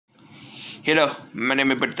Hello, my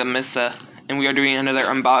name is Missa, and we are doing another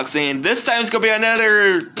unboxing. This time it's going to be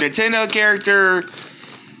another Nintendo character,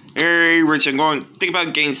 which I'm going to think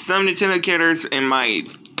about getting some Nintendo characters in my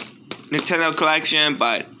Nintendo collection,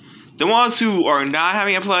 but the ones who are not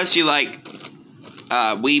having a plushie, like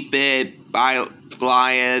Weepit,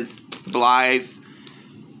 Blythe,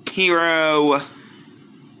 Hero,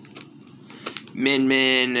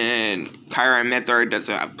 Min, and Pyra and Mythra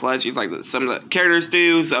doesn't have plushies like some of the characters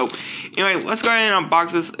do. So, anyway, let's go ahead and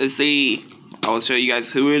unbox this and see. I'll show you guys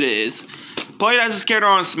who it is. Played as this character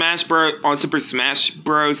on Super Smash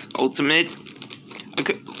Bros. Ultimate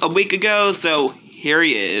a week ago, so here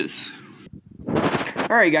he is.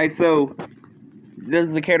 Alright guys, so this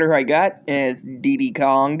is the character I got, and it's Diddy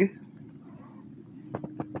Kong.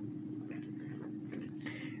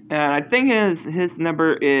 And I think his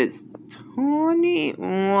number is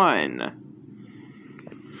 21.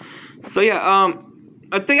 So yeah,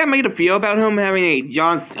 I think I made a video about him having a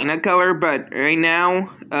John Cena color, but right now,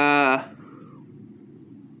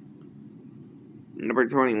 number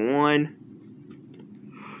 21.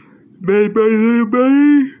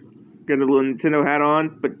 Baby. Got a little Nintendo hat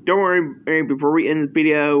on, but don't worry, before we end this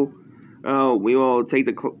video, we will take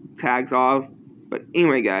the tags off. But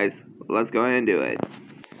anyway guys, let's go ahead and do it.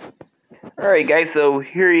 Alright guys, so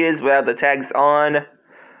here he is without the tags on.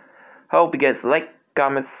 Hope you guys like,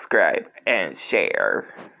 comment, subscribe, and share.